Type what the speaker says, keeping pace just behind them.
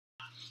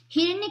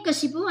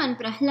Hiranyakasipu and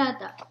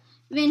Prahlaadaa.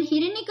 When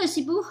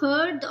Hiranyakasipu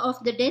heard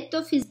of the death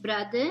of his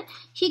brother,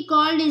 he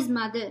called his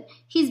mother,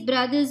 his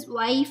brother's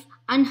wife,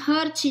 and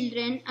her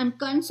children and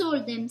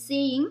consoled them,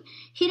 saying,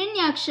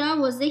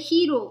 Hiranyaksha was a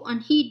hero,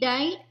 and he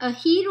died a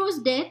hero's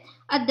death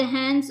at the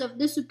hands of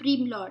the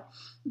Supreme Lord.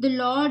 The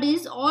Lord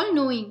is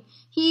all-knowing.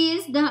 He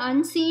is the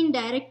unseen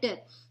director.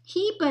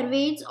 He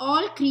pervades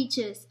all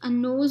creatures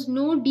and knows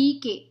no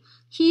decay.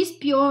 He is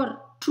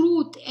pure,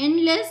 truth,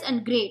 endless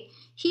and great.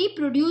 He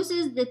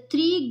produces the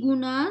three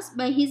gunas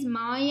by his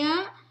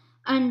maya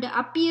and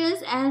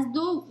appears as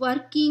though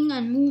working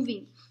and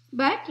moving.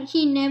 But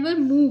he never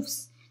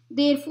moves.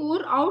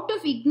 Therefore, out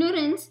of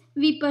ignorance,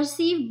 we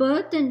perceive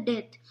birth and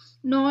death,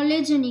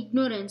 knowledge and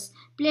ignorance,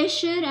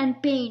 pleasure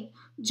and pain,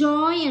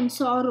 joy and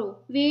sorrow,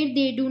 where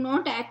they do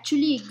not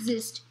actually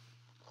exist.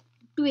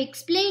 To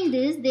explain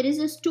this, there is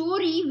a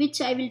story which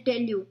I will tell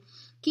you.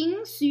 King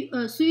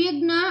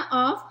Suyagna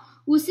of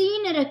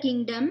Usinara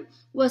kingdom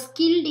was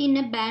killed in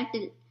a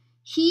battle.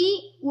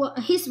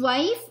 His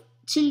wife,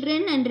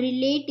 children and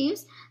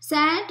relatives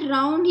sat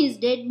round his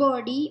dead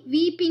body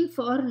weeping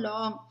for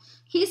long.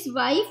 His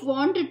wife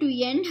wanted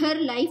to end her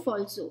life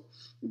also.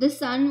 The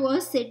sun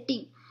was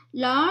setting.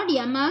 Lord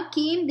Yama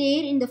came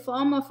there in the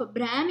form of a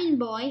Brahmin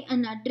boy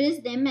and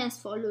addressed them as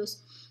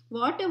follows.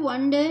 What a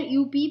wonder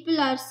you people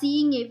are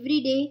seeing every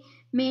day,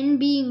 men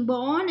being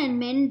born and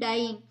men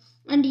dying.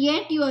 And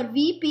yet you are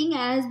weeping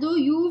as though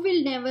you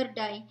will never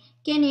die.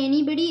 Can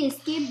anybody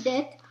escape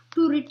death?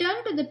 To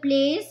return to the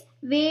place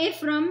where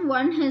from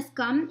one has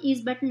come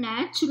is but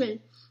natural.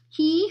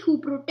 He who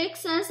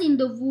protects us in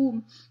the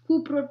womb,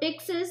 who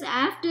protects us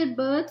after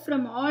birth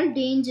from all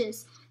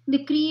dangers,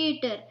 the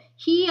Creator,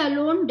 He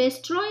alone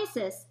destroys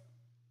us.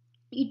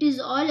 It is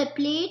all a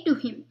play to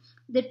Him.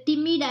 The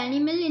timid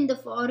animal in the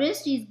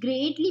forest is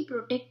greatly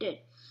protected.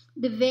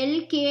 The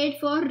well cared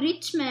for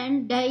rich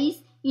man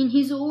dies in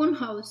his own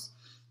house.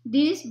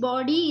 This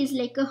body is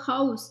like a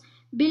house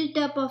built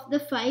up of the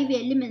 5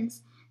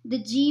 elements. The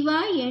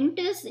jiva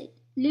enters it,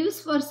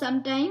 lives for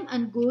some time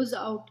and goes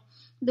out.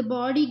 The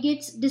body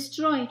gets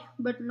destroyed,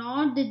 but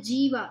not the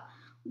jiva.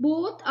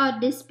 Both are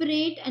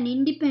desperate and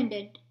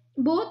independent.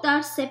 Both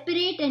are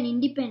separate and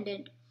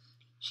independent.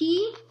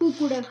 He who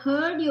could have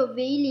heard your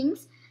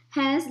wailings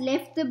has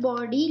left the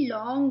body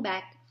long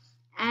back.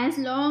 As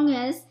long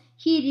as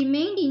he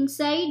remained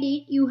inside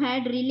it, you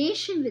had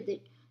relation with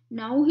it.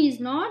 Now he is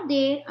not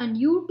there and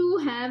you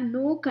too have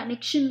no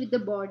connection with the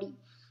body.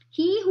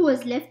 He who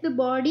has left the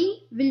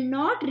body will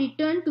not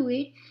return to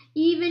it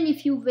even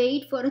if you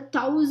wait for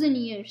 1,000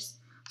 years.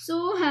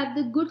 So have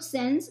the good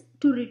sense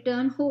to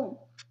return home.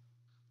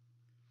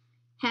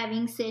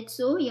 Having said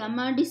so,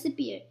 Yama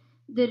disappeared.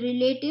 The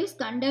relatives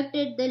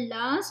conducted the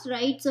last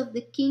rites of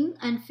the king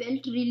and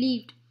felt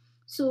relieved.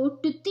 So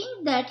to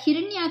think that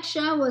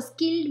Hiranyaksha was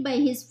killed by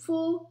his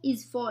foe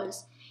is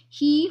false.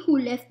 He who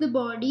left the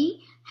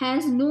body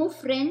has no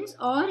friends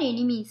or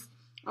enemies.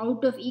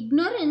 Out of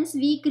ignorance,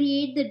 we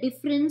create the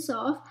difference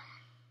of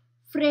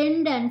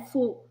friend and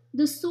foe.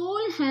 The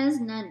soul has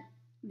none.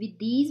 With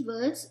these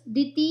words,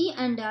 Diti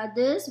and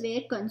others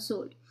were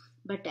consoled.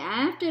 But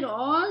after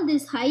all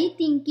this high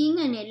thinking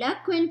and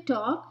eloquent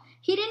talk,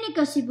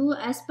 Hiranyakasipu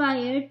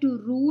aspired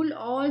to rule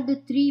all the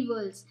 3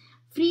 worlds,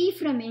 free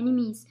from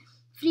enemies,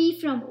 free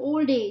from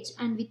old age,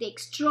 and with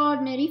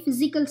extraordinary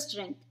physical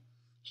strength.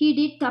 He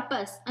did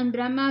tapas, and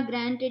Brahma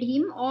granted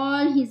him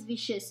all his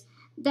wishes,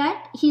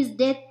 that his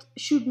death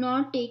should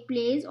not take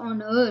place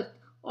on earth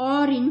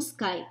or in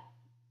sky,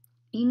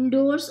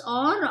 indoors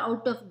or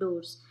out of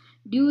doors,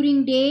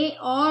 during day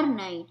or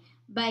night,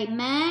 by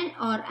man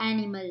or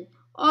animal,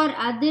 or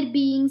other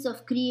beings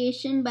of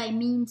creation by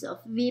means of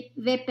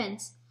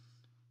weapons.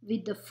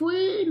 With the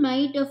full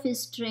might of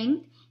his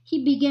strength,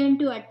 he began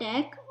to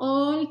attack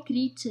all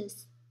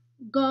creatures,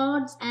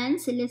 gods and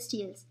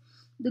celestials.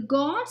 The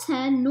gods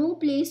had no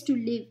place to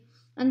live,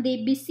 and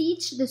they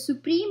beseeched the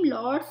Supreme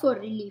Lord for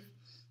relief.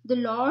 The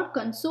Lord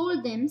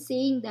consoled them,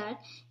 saying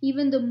that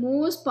even the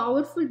most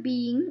powerful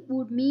being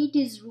would meet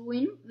his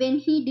ruin when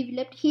he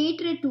developed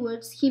hatred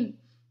towards him,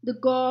 the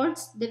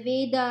gods, the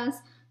Vedas,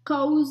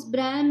 cows,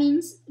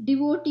 Brahmins,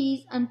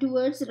 devotees, and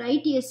towards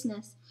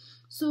righteousness.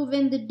 So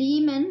when the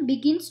demon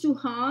begins to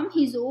harm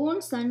his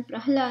own son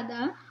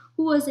Prahlada,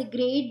 who was a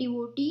great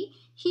devotee,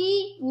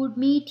 he would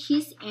meet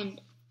his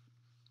end.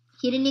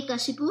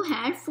 Hiranyakasipu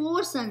had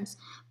 4 sons,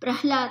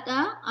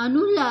 Prahlada,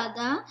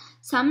 Anullada,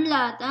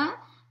 Samlada,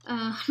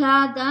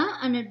 Hlada,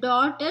 and a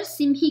daughter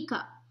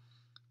Simhika.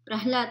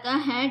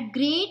 Prahlada had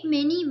great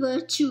many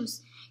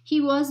virtues. He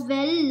was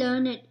well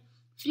learned,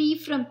 free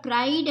from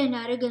pride and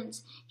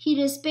arrogance.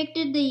 He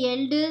respected the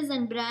elders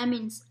and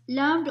Brahmins,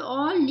 loved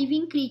all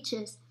living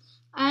creatures,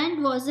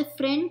 and was a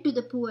friend to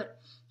the poor.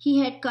 He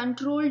had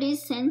controlled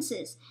his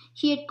senses.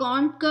 He had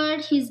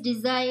conquered his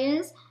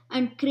desires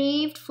and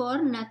craved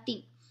for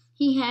nothing.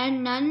 He had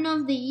none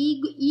of the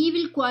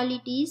evil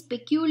qualities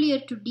peculiar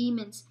to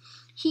demons.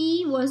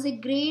 He was a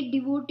great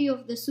devotee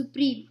of the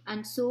Supreme,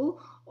 and so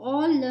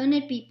all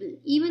learned people,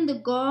 even the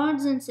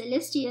gods and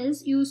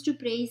celestials, used to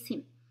praise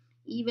him.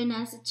 Even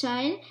as a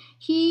child,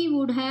 he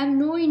would have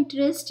no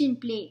interest in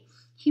play.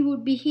 He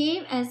would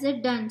behave as a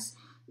dunce,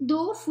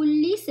 though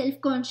fully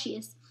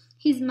self-conscious.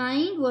 His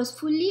mind was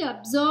fully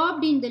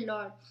absorbed in the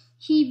Lord.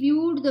 He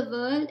viewed the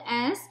world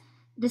as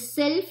the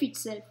self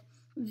itself.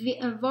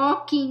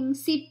 Walking,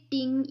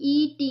 sitting,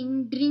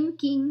 eating,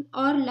 drinking,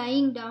 or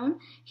lying down,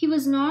 he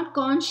was not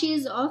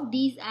conscious of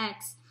these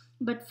acts,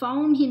 but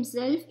found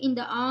himself in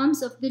the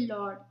arms of the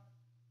Lord.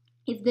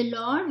 If the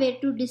Lord were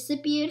to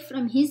disappear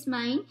from his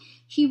mind,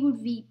 he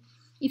would weep.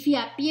 If he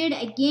appeared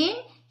again,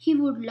 he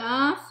would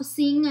laugh,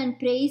 sing, and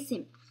praise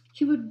him.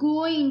 He would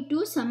go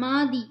into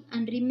samadhi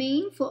and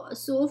remain for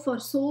so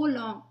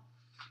long.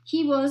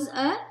 He was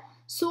a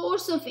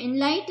source of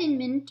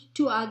enlightenment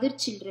to other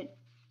children.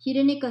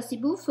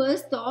 Hiranyakasipu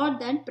first thought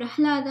that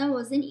Prahlada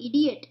was an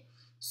idiot.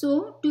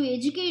 So, to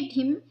educate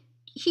him,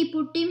 he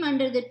put him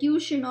under the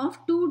tuition of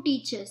two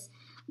teachers,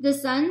 the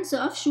sons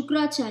of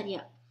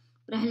Shukracharya.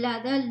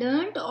 Prahlada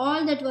learnt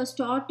all that was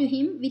taught to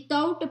him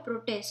without a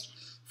protest,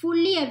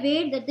 fully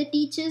aware that the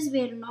teachers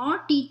were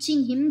not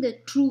teaching him the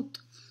truth.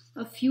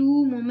 A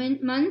few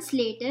months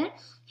later,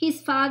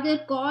 his father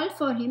called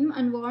for him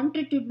and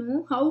wanted to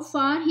know how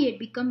far he had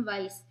become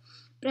wise.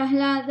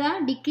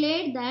 Prahlada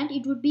declared that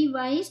it would be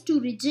wise to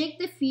reject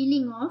the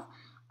feeling of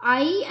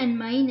I and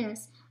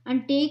minus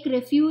and take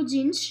refuge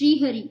in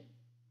Srihari.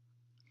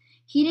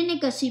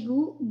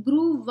 Hiranyakasipu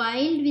grew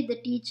wild with the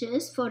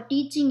teachers for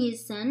teaching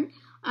his son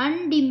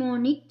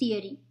undemonic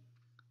theory.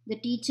 The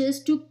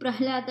teachers took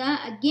Prahlada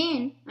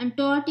again and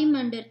taught him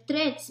under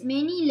threats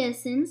many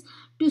lessons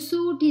to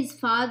suit his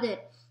father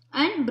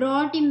and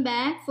brought him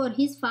back for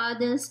his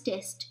father's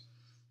test.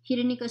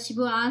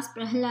 Hiranyakasipu asked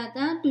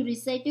Prahlada to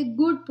recite a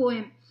good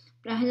poem.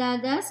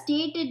 Prahlada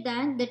stated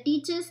that the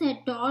teachers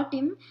had taught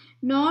him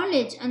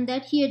knowledge and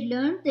that he had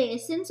learned the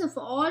essence of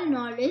all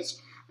knowledge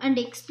and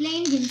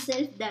explained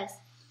himself thus.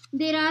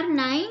 There are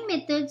 9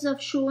 methods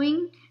of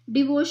showing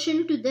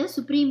devotion to the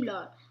Supreme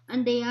Lord,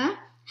 and they are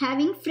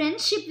having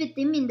friendship with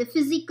him in the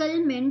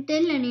physical,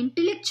 mental, and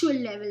intellectual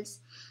levels,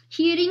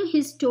 hearing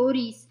his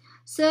stories,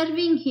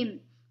 serving him,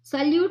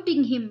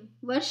 saluting him,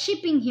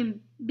 worshipping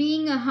him,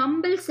 being a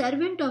humble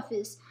servant of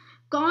his,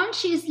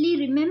 consciously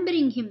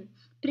remembering him,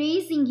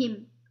 praising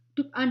him,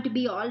 and to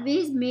be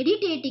always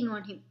meditating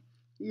on him.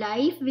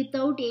 Life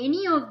without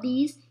any of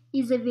these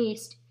is a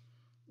waste.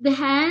 The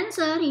hands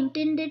are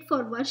intended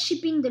for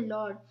worshipping the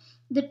Lord,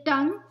 the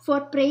tongue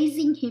for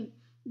praising him,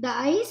 the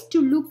eyes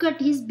to look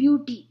at his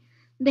beauty,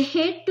 the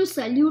head to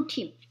salute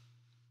him,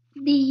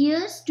 the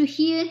ears to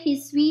hear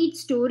his sweet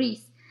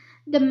stories,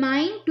 the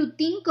mind to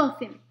think of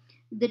him.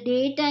 The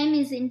daytime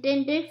is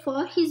intended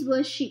for his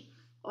worship.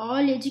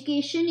 All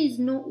education is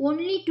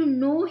only to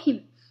know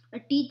him. A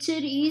teacher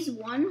is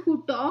one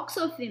who talks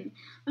of him,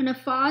 and a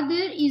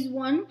father is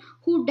one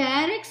who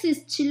directs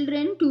his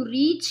children to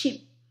reach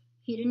him.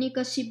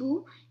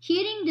 Hiranyakasipu,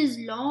 hearing this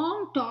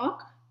long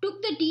talk,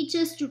 took the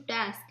teachers to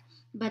task,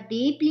 but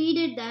they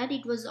pleaded that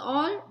it was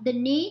all the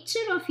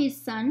nature of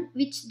his son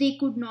which they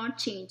could not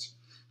change.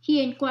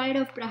 He inquired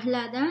of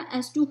Prahlada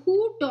as to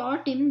who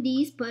taught him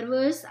these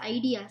perverse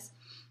ideas.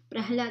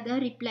 Prahlada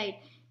replied,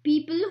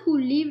 people who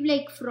live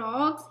like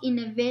frogs in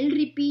a well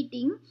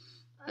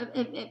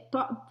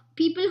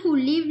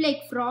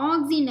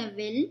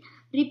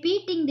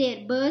repeating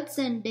their births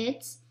and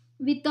deaths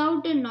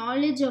without a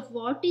knowledge of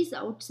what is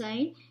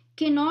outside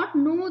cannot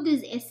know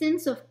this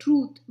essence of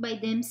truth by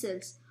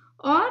themselves,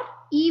 or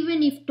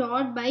even if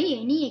taught by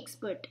any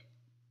expert.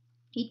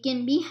 It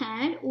can be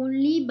had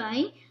only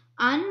by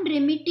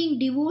unremitting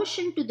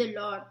devotion to the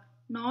Lord,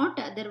 not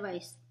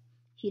otherwise.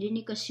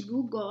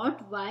 Hiranyakasipu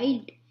got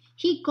wild.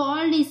 He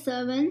called his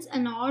servants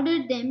and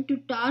ordered them to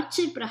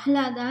torture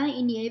Prahlada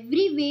in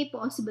every way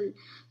possible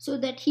so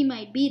that he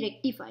might be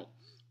rectified.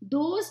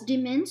 Those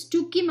demons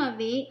took him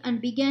away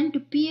and began to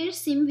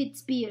pierce him with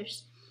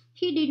spears.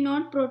 He did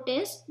not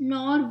protest,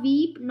 nor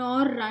weep,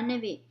 nor run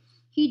away.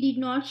 He did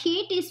not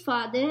hate his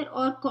father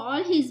or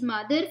call his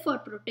mother for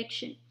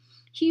protection.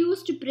 He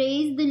used to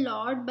praise the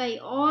Lord by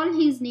all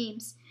his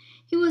names.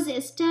 He was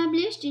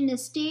established in a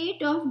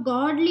state of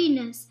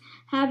godliness,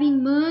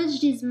 having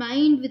merged his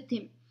mind with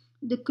him.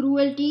 The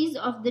cruelties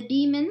of the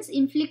demons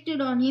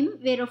inflicted on him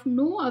were of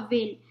no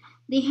avail.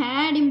 They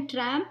had him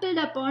trampled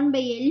upon by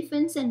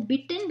elephants and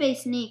bitten by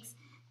snakes.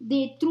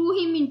 They threw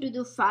him into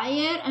the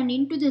fire and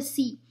into the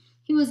sea.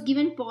 He was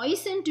given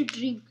poison to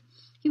drink.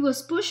 He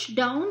was pushed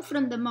down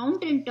from the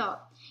mountain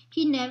top.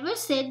 He never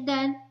said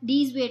that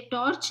these were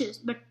tortures,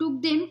 but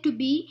took them to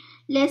be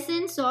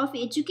lessons of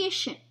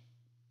education.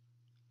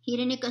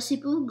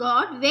 Hiranyakasipu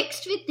got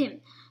vexed with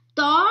him,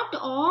 thought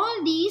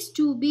all these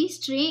to be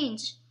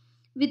strange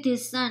with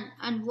his son,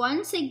 and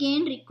once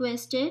again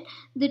requested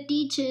the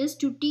teachers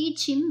to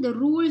teach him the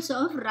rules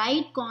of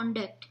right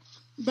conduct,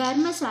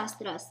 Dharma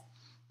Shastras.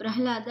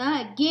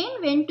 Prahlada again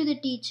went to the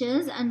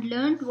teachers and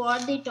learnt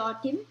what they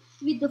taught him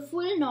with the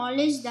full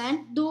knowledge that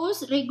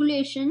those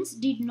regulations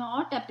did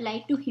not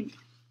apply to him.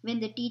 When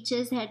the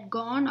teachers had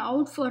gone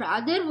out for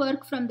other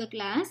work from the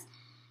class,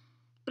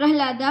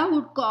 Prahlada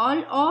would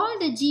call all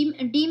the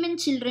demon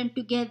children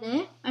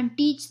together and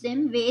teach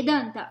them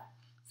Vedanta.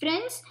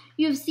 Friends,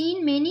 you've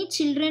seen many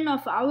children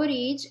of our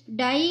age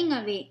dying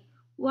away.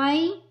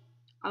 Why?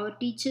 Our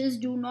teachers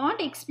do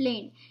not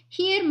explain.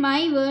 Hear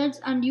my words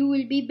and you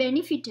will be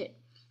benefited.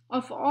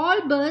 Of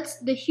all births,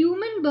 the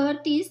human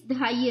birth is the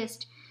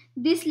highest.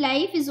 This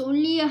life is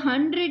only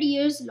 100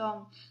 years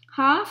long.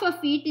 Half of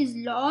it is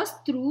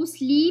lost through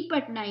sleep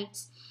at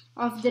nights.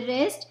 Of the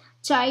rest,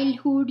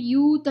 childhood,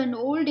 youth, and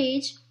old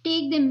age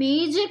take the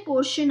major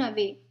portion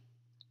away.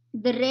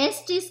 The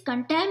rest is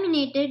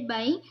contaminated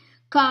by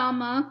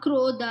kama,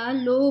 krodha,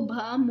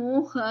 lobha,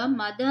 moha,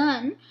 mada,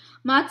 and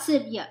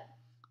matsarya.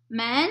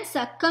 Man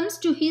succumbs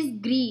to his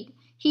greed.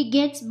 He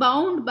gets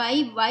bound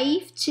by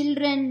wife,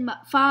 children,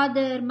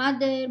 father,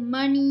 mother,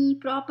 money,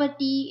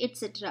 property,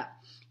 etc.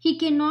 He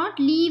cannot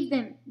leave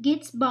them,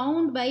 gets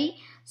bound by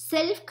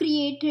self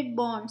created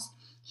bonds.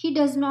 He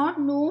does not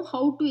know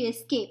how to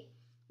escape.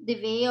 The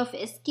way of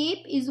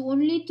escape is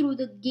only through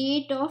the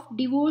gate of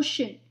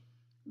devotion,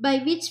 by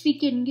which we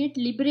can get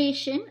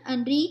liberation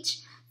and reach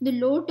the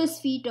lotus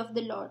feet of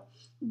the Lord.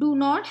 Do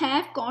not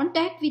have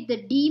contact with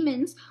the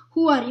demons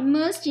who are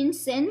immersed in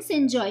sense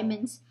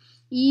enjoyments.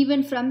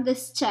 Even from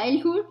this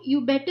childhood,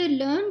 you better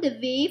learn the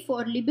way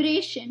for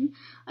liberation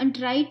and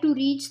try to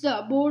reach the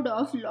abode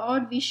of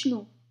Lord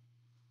Vishnu.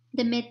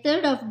 The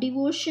method of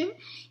devotion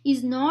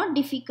is not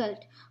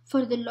difficult,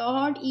 for the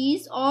Lord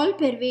is all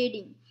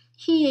pervading.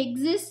 He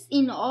exists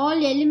in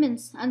all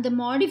elements and the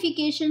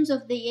modifications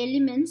of the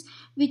elements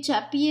which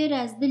appear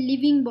as the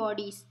living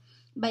bodies.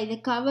 By the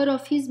cover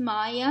of his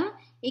Maya,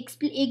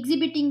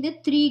 exhibiting the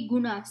three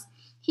gunas,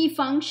 he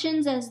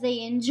functions as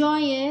the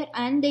enjoyer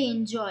and the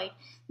enjoyed,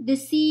 the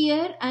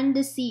seer and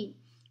the seen.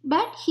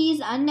 But he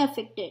is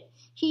unaffected.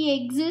 He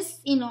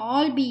exists in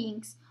all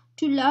beings.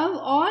 To love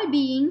all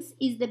beings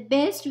is the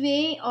best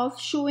way of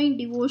showing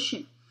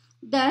devotion.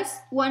 Thus,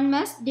 one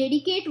must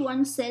dedicate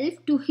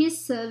oneself to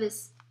his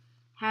service.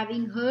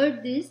 Having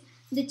heard this,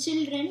 the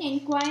children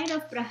inquired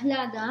of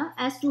Prahlada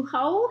as to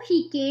how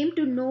he came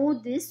to know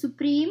this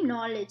supreme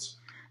knowledge.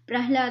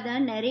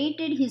 Prahlada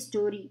narrated his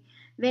story.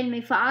 When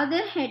my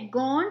father had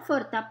gone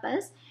for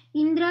tapas,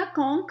 Indra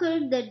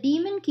conquered the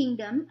demon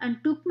kingdom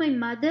and took my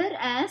mother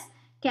as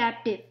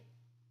captive.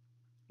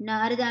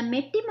 Narada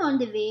met him on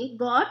the way,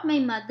 got my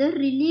mother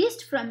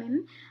released from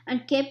him,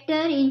 and kept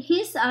her in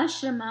his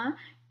ashrama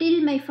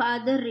till my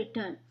father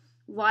returned.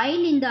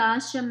 While in the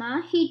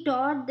ashrama, he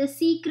taught the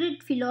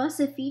secret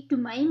philosophy to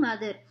my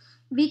mother,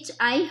 which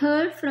I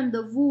heard from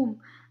the womb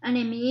and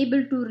am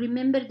able to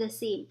remember the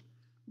same.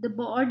 The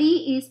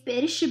body is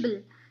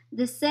perishable,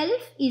 the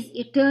self is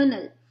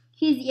eternal.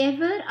 He is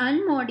ever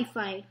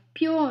unmodified,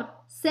 pure,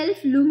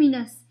 self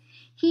luminous.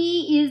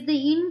 He is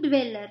the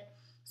indweller,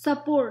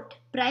 support,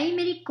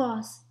 primary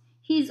cause.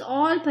 He is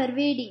all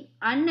pervading,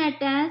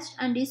 unattached,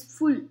 and is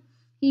full.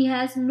 He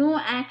has no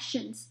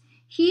actions.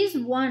 He is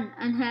one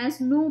and has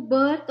no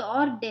birth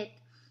or death.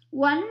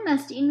 One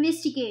must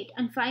investigate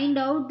and find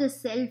out the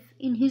self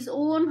in his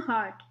own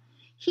heart.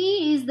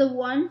 He is the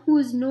one who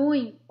is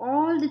knowing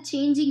all the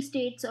changing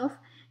states of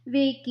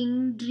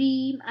waking,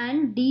 dream,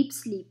 and deep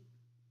sleep.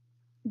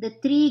 The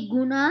three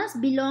gunas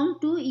belong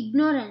to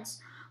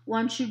ignorance.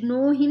 One should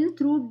know him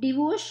through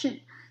devotion,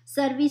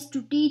 service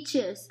to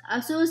teachers,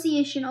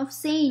 association of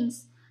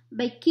saints,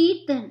 by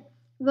kirtan,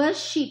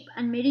 worship,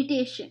 and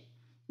meditation.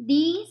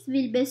 These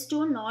will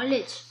bestow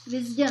knowledge,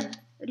 wisdom,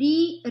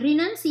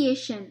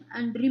 renunciation,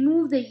 and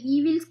remove the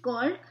evils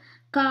called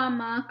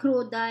kama,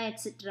 krodha,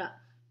 etc.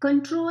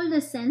 Control the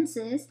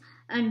senses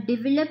and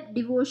develop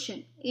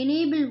devotion.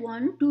 Enable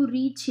one to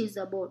reach his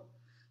abode.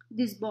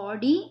 This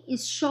body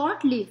is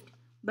short lived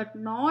but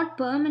not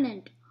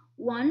permanent.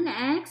 One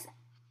acts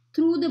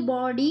through the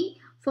body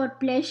for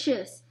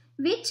pleasures,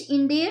 which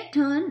in their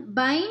turn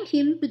bind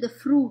him to the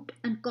fruit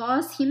and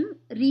cause him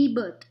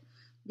rebirth.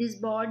 This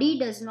body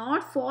does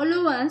not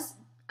follow us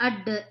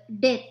at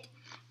death.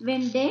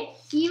 When dead,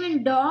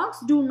 even dogs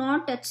do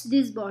not touch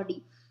this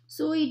body.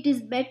 So it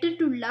is better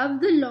to love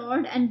the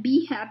Lord and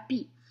be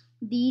happy.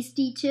 These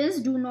teachers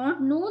do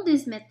not know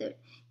this method.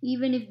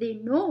 Even if they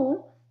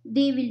know,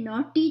 they will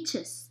not teach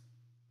us.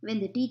 When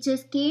the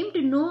teachers came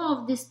to know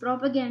of this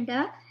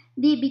propaganda,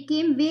 they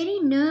became very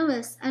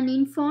nervous and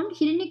informed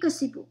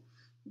Hiranyakasipu.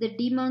 The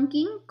demon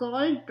king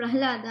called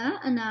Prahlada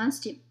and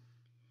asked him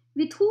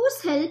with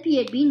whose help he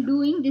had been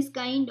doing this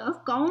kind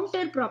of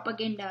counter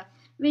propaganda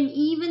when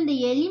even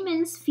the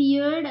elements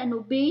feared and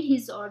obeyed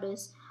his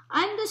orders.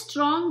 I am the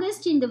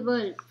strongest in the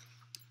world.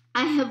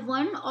 I have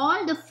won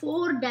all the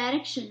four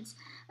directions,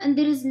 and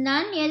there is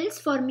none else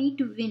for me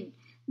to win.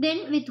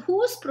 Then, with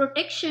whose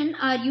protection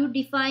are you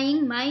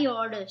defying my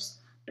orders?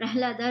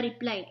 Prahlada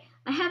replied,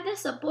 I have the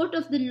support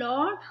of the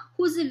Lord,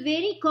 who is the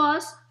very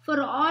cause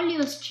for all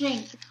your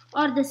strength,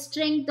 or the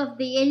strength of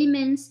the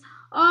elements,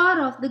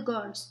 or of the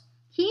gods.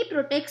 He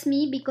protects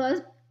me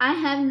because I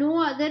have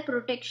no other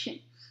protection.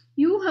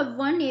 You have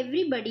won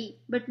everybody,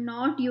 but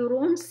not your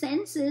own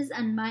senses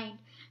and mind,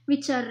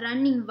 which are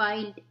running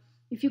wild.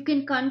 If you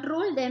can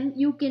control them,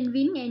 you can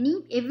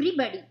win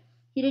everybody.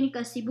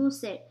 Hiranyakasipu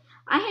said,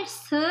 I had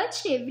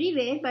searched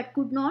everywhere but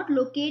could not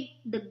locate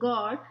the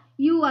god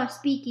you are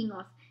speaking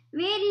of.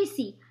 Where is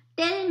he?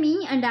 Tell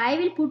me, and I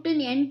will put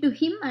an end to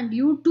him and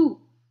you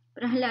too.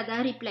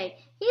 Prahlada replied,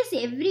 He is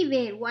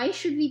everywhere. Why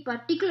should we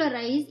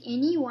particularize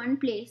any one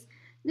place?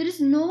 There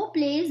is no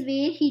place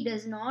where he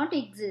does not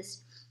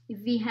exist. If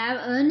we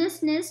have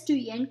earnestness to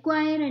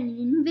inquire and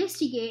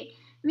investigate,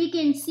 we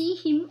can see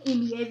him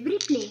in every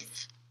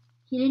place.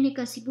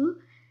 Hiranyakasipu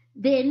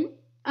then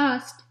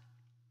asked,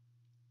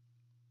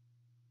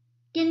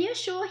 Can you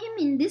show him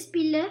in this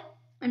pillar?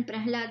 And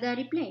Prahlada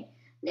replied,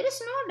 There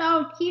is no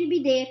doubt he will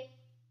be there.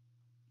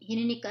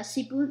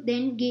 Hiranyakasipu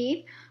then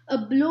gave a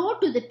blow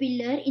to the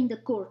pillar in the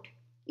court.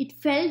 It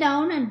fell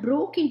down and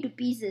broke into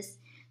pieces.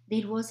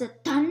 There was a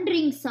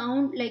thundering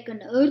sound like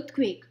an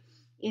earthquake.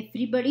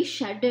 Everybody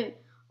shuddered.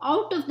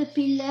 Out of the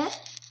pillar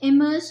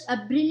emerged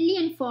a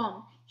brilliant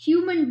form,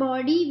 human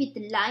body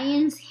with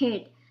lion's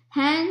head,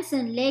 hands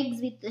and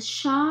legs with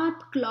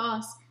sharp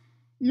claws,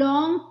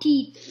 long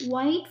teeth,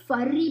 white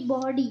furry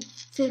body,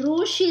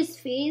 ferocious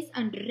face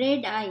and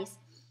red eyes.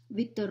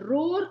 With a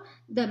roar,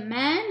 the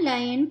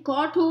man-lion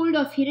caught hold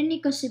of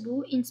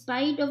Hiranyakasipu in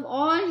spite of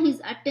all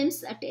his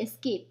attempts at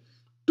escape,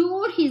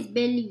 tore his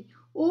belly,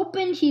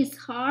 opened his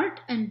heart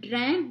and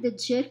drank the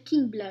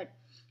jerking blood.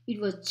 It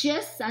was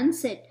just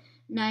sunset,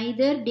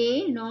 neither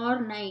day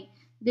nor night.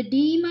 The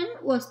demon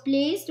was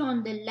placed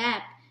on the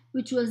lap,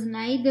 which was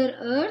neither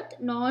earth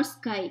nor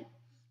sky,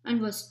 and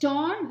was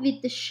torn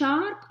with the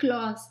sharp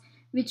claws,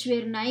 which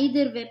were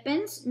neither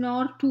weapons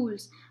nor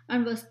tools,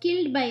 and was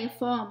killed by a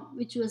form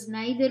which was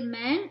neither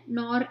man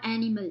nor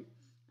animal.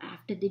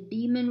 After the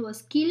demon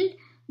was killed,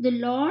 the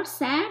Lord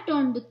sat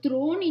on the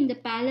throne in the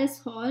palace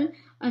hall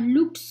and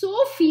looked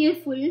so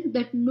fearful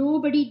that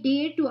nobody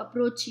dared to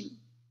approach him.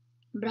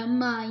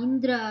 Brahma,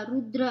 Indra,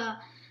 Rudra,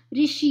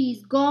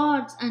 Rishis,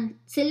 gods, and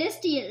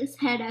celestials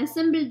had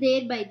assembled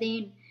there by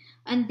then,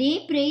 and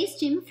they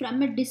praised him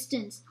from a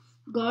distance.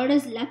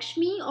 Goddess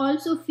Lakshmi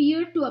also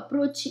feared to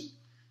approach him.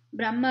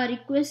 Brahma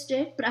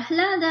requested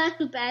Prahlada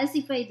to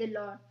pacify the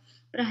Lord.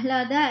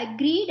 Prahlada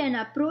agreed and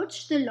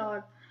approached the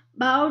Lord,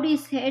 bowed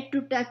his head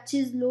to touch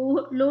his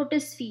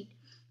lotus feet.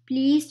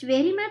 Pleased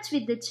very much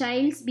with the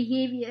child's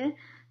behavior,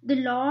 the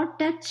Lord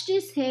touched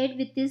his head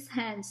with his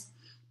hands.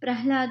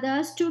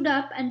 Prahlada stood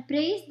up and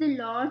praised the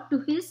Lord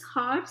to his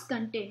heart's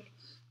content.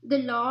 The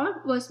Lord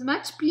was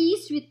much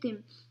pleased with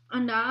him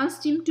and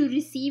asked him to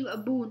receive a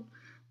boon.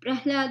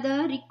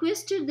 Prahlada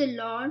requested the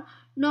Lord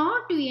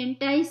not to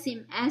entice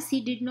him, as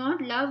he did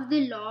not love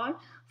the Lord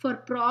for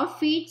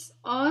profits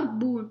or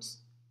boons.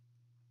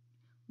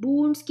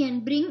 Boons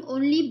can bring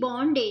only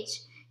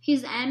bondage.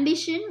 His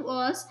ambition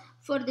was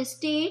for the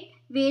state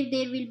where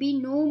there will be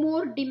no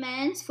more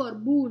demands for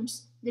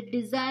boons, the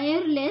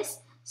desireless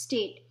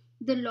state.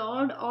 The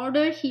Lord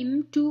ordered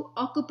him to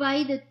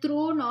occupy the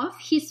throne of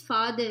his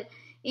father,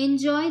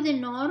 enjoy the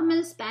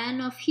normal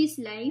span of his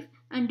life,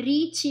 and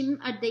reach him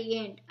at the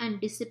end, and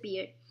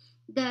disappeared.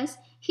 Thus,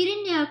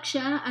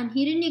 Hiranyaksha and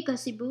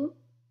Hiranyakasipu,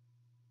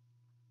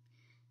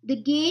 the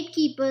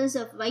gatekeepers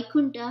of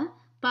Vaikuntha,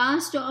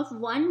 passed off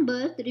one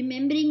birth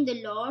remembering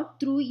the Lord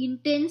through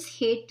intense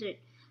hatred.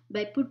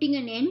 By putting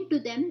an end to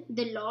them,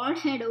 the Lord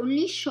had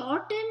only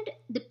shortened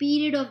the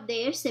period of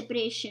their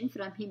separation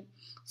from him.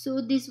 So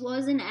this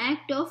was an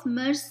act of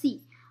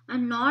mercy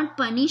and not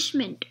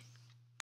punishment.